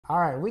All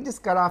right, we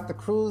just got off the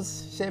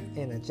cruise ship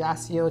in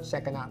Ajaccio,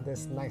 checking out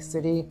this nice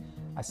city.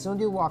 As soon as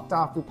we walked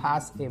off, we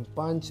passed a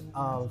bunch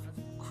of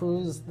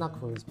those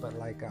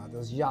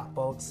yacht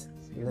boats.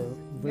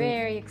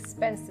 Very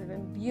expensive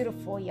and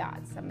beautiful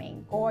yachts. I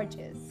mean,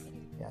 gorgeous.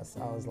 Yes,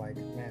 I was like,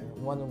 man,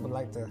 one would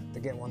like to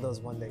get one of those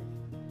one day.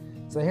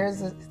 So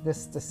here's the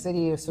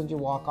city as soon as you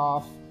walk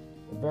off.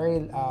 A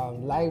very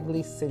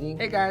lively city.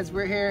 Hey guys,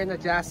 we're here in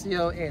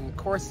Ajaccio in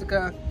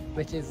Corsica,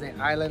 which is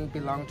an island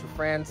belonging to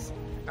France.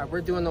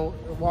 We're doing a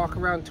walk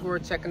around tour,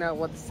 checking out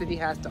what the city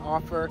has to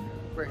offer.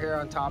 We're here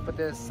on top of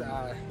this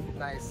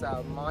nice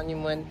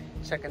monument,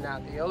 checking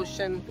out the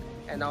ocean,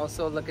 and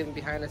also looking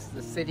behind us is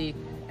the city,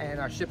 and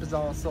our ship is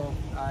also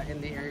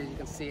in the area, you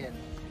can see it.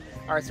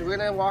 All right, so we're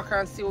gonna walk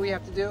around and see what we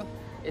have to do.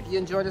 If you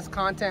enjoy this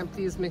content,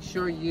 please make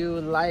sure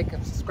you like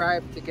and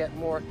subscribe to get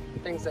more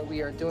things that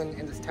we are doing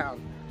in this town.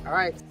 All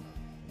right.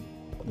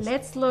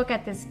 Let's look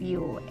at this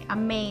view.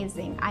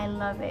 Amazing. I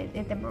love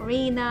it. The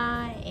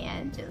marina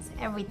and just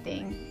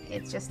everything.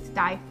 It's just to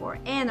die for.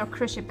 And our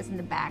cruise ship is in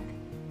the back.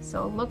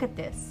 So look at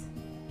this.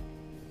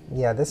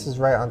 Yeah, this is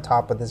right on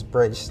top of this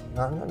bridge.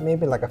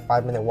 Maybe like a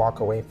 5-minute walk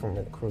away from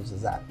where the cruise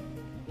is at.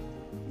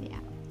 Yeah.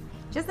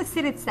 Just the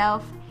city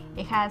itself,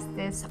 it has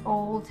this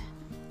old,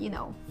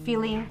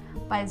 feeling,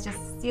 but it's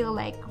just still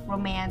like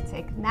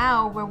romantic.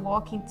 Now we're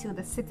walking to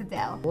the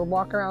Citadel. We're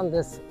walking around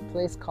this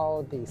place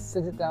called the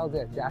Citadel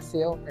de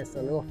Ajaccio. It's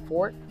a little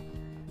fort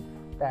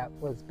that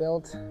was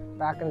built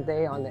back in the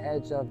day on the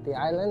edge of the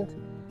island,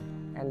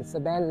 and it's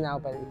abandoned now,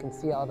 but you can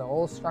see all the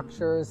old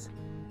structures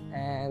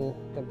and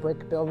the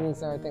brick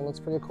buildings and everything. Looks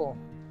pretty cool.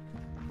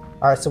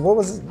 All right, so what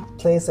was the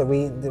place that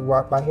we did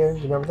walk by here? Do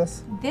you remember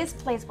this? This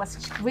place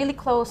was really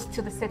close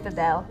to the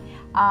Citadel.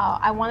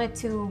 I wanted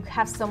to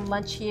have some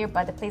lunch here,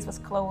 but the place was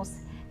closed.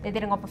 They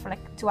didn't open for like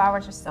 2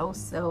 hours or so,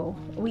 so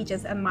we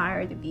just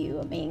admired the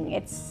view. I mean,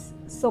 it's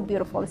so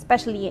beautiful,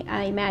 especially,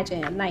 I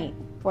imagine, at night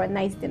for a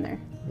nice dinner.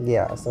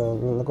 Yeah, so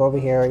look over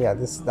here. Yeah,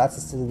 that's the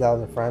Citadel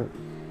in the front.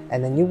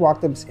 And then you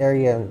walked up this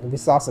area, and we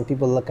saw some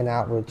people looking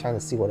out. We were trying to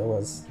see what it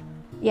was.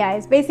 Yeah,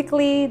 it's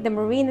basically the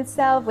marine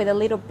itself with a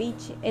little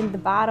beach in the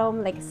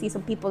bottom. Like, see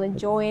some people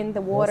enjoying the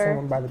water.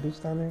 Someone by the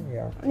beach down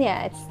there? Yeah.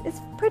 Yeah, it's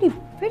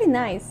pretty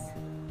nice.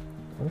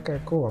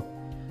 Okay, cool.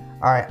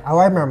 All right,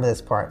 I remember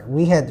this part.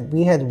 We had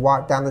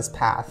walked down this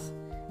path,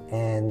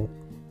 and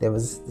there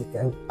was.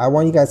 I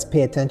want you guys to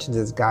pay attention to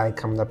this guy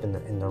coming up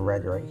in the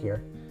red right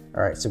here.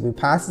 All right, so we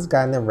passed this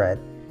guy in the red,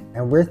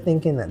 and we're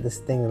thinking that this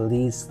thing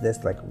leads to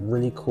this like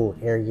really cool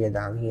area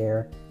down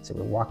here. So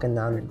we're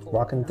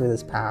walking through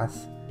this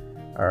path.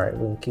 All right,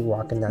 we can keep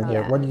walking down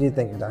here. What did you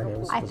think down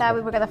here? I thought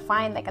we were gonna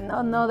find like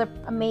another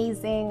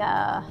amazing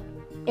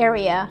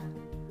area.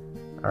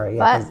 All right,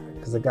 yeah,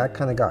 because the guy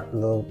kind of got a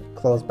little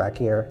close back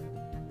here,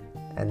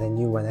 and then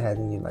you went ahead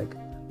and you're like,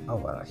 oh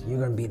well,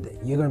 you're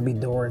gonna be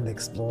Dora the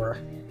Explorer,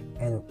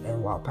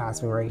 and walk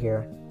past me right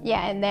here.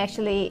 Yeah, and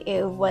actually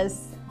it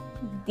was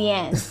the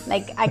end.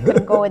 Like I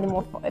couldn't go any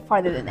more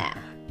farther than that.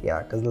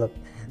 Yeah, because look,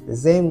 the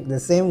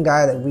same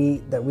guy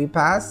that we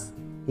passed,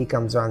 he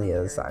comes around the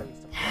other side.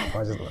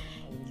 Watch this, look.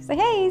 He's like,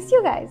 hey, it's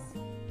you guys.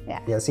 Yeah.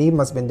 Yeah, so he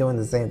must have been doing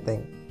the same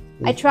thing.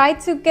 I tried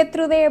to get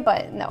through there,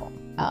 but no.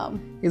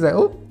 He's like,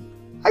 oh,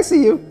 I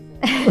see you.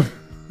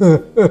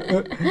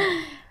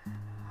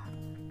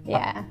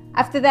 Yeah.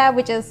 After that,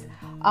 we just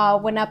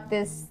went up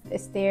this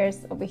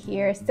stairs over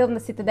here, still in the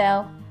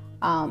Citadel.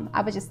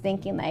 I was just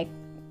thinking, like,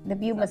 the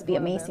view must be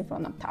amazing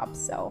from up top.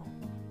 So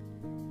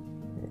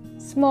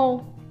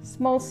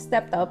small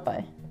stepped up,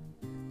 but.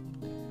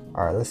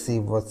 All right, let's see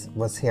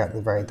what's here at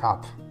the very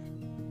top.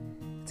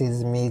 See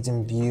this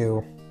amazing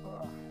view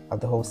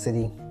of the whole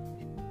city.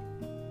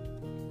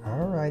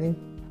 All righty.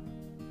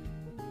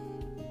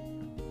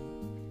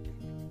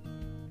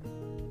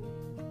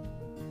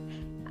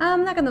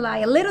 I'm not gonna lie,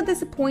 a little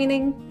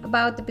disappointing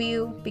about the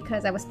view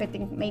because I was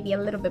expecting maybe a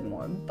little bit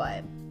more,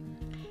 but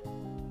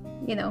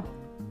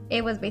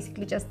it was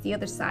basically just the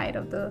other side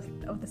of the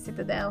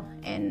Citadel,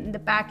 and in the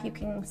back you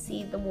can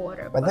see the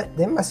water. But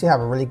they must have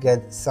a really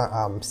good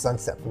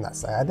sunset from that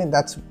side. I think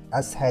that's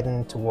us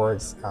heading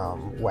towards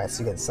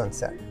west. You get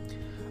sunset.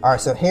 All right,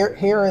 so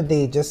here are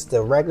just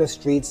the regular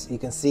streets. You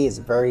can see it's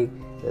a very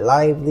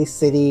lively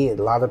city. A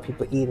lot of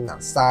people eating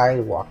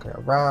outside, walking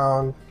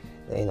around.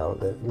 The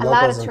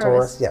locals and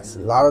tourists. Yes, a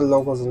lot of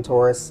locals and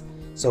tourists.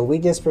 So we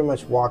just pretty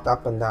much walked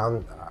up and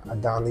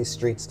down these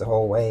streets the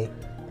whole way,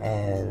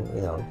 and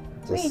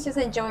we just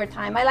enjoy our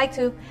time. I like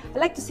to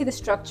see the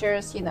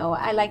structures.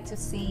 I like to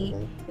see,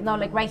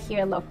 like right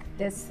here. Look,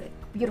 this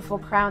beautiful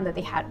crown that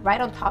they had right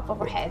on top of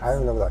our heads. I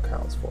don't know what that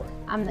crown is for.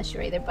 I'm not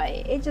sure either, but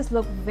it just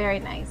looked very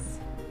nice.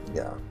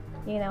 Yeah.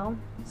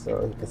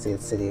 So you can see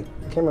the city.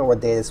 I can't remember what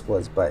day this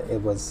was, but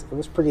it was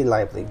pretty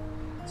lively.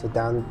 So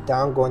going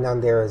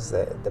down there is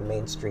the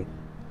main street.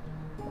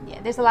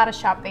 Yeah, there's a lot of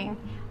shopping.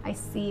 I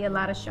see a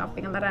lot of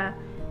shopping, a lot of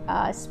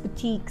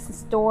boutiques,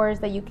 stores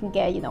that you can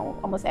get,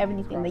 almost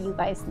everything that you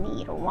guys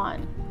need or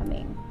want. I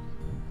mean,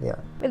 yeah,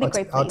 really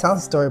great place. I'll tell a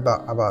story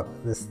about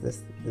this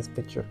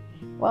picture.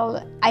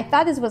 Well, I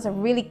thought this was a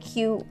really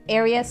cute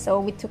area, so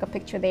we took a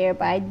picture there,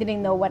 but I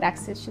didn't know what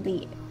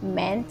actually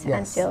meant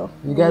until...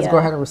 You guys go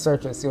ahead and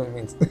research it, see what it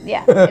means.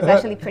 Yeah, it's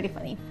actually pretty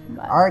funny.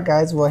 But... All right,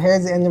 guys. Well,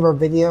 here's the end of our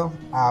video.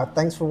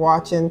 Thanks for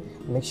watching.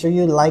 Make sure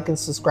you like and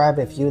subscribe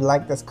if you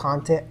like this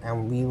content,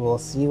 and we will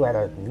see you at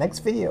our next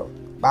video.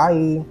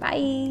 Bye.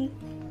 Bye.